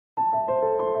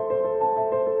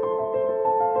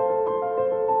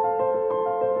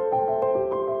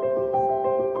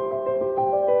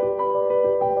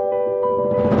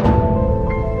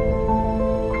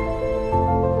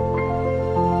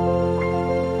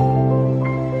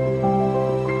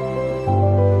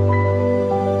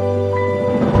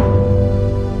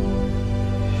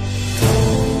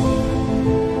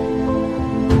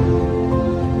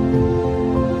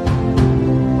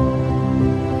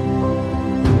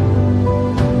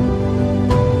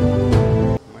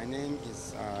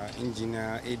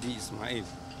Ismail.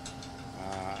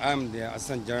 I'm the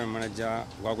Assistant General Manager,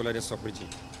 Gwagwalada Subregion,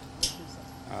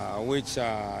 which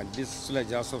this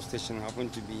SULEJA substation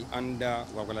happened to be under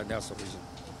Gwagwalada Subregion.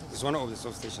 It's one of the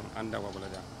substations under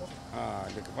Gwagwalada.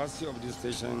 The capacity of this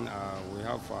station, we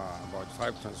have about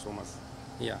 5 transformers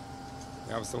here.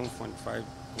 We have 7.5.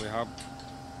 We have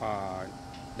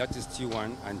that is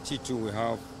T1, and T2 we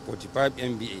have 45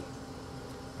 MVA,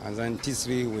 and then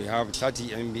T3 we have 30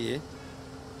 MVA,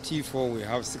 T4 we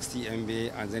have 60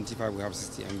 MVA, and then T5 we have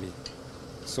 60 MVA.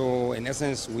 So in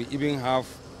essence, we even have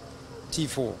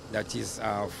T4 that is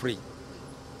free.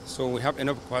 So we have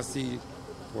enough capacity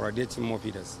for radiating more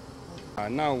feeders.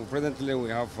 Now presently we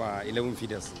have 11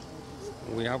 feeders.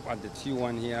 We have at the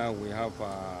T1 here we have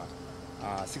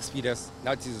 6 feeders.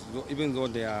 That is, even though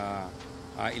they are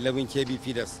 11 kV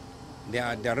feeders, they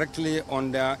are directly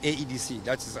under AEDC,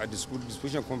 that is a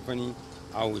distribution company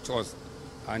with us.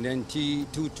 And then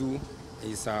T22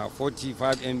 is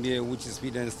 45 MVA, which is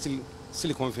feeder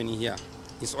still company here.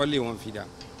 It's only one feeder.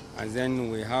 And then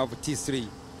we have T3,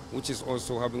 which is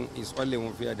also is only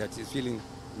one feeder that is filling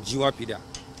Jiwa feeder.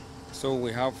 So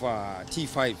we have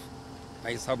T5,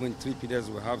 is having 3 feeders.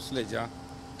 We have SULEJA,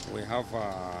 we have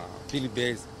field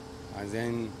base, and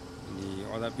then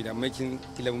the other feeder, making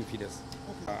 11 feeders.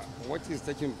 Okay. What is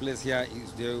taking place here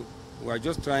is we are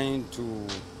just trying to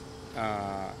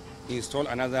install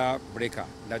another breaker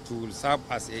that will serve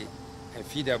as a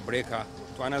feeder breaker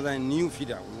to another new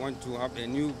feeder. We want to have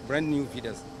a brand new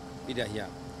feeder here.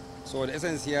 So the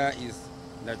essence here is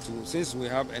that since we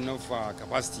have enough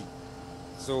capacity,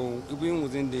 so even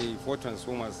within the 4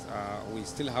 transformers, we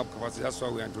still have capacity. That's why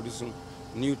we are introducing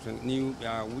new.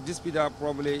 This feeder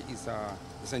probably is an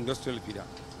industrial feeder.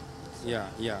 Yeah.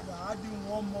 Adding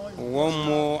one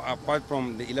more apart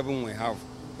from the 11 we have.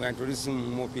 We are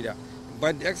introducing more feeder.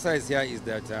 But the exercise here is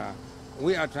that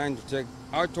we are trying to check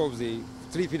out of the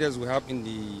 3 feeders we have in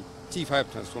the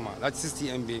T5 transformer, that's 60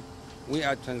 MVA, we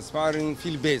are transferring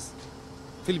field-based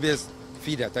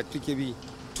feeder, 30 kV,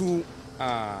 to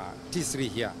T3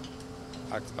 here.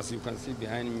 As you can see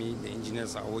behind me, the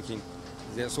engineers are working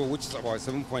there, so which is about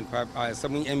 7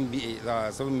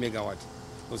 MVA, 7 megawatt.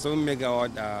 So 7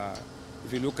 megawatt,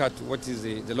 if you look at what is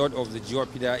the load of the Jiwa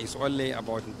feeder, is only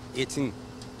about 18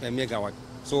 megawatt.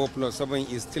 So plus 7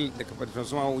 is still the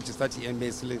transformer, which is 30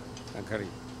 MVA still can carry.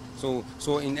 So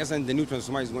in essence, the new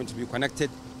transformer is going to be connected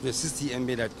to the 60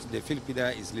 MVA that the field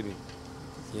feeder is living.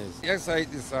 Yes. The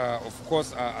exercise is of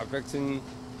course affecting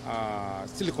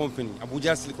steel company,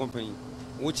 Abuja Steel Company,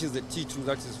 which is the T2,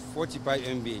 that is 45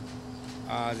 MVA.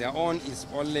 Their own is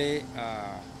only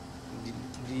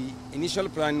the initial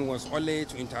plan was only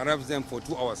to interrupt them for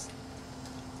 2 hours,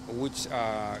 which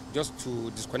just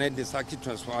to disconnect the circuit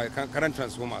transformer, current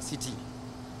transformer, CT.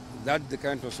 That the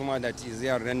current transformer that is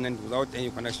there remnant without any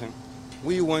connection.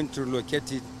 We want to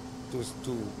locate it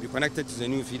to be connected to the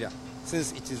new feeder,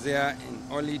 since it is there in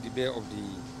only the bay of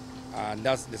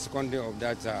that's the secondary of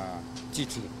that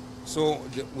T2. So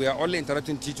we are only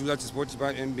interrupting T2, that is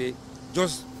 45 MVA,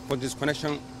 just for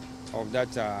disconnection of that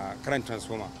current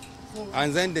transformer.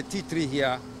 And then the T3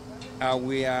 here,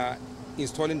 we are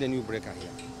installing the new breaker here.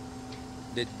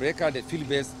 The breaker, the field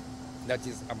base, that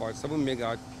is about 7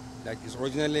 megawatt, that is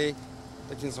originally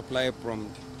taking supply from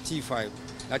T5,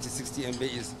 that is 60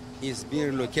 MVA, is being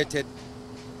relocated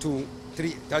to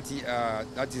that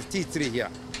is T3 here,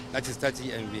 that is 30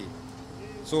 MVA.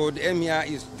 So the aim here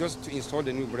is just to install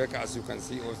the new breaker, as you can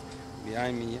see us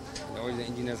behind me, all the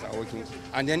engineers are working,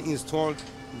 and then install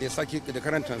the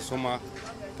current transformer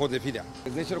for the feeder.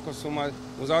 The natural consumer,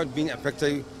 without being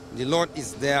affected, the load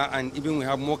is there, and even we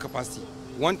have more capacity.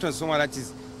 One transformer that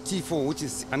is T4, which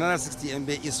is another 60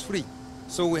 MVA, is free.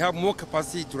 So we have more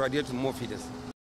capacity to radiate more feeders.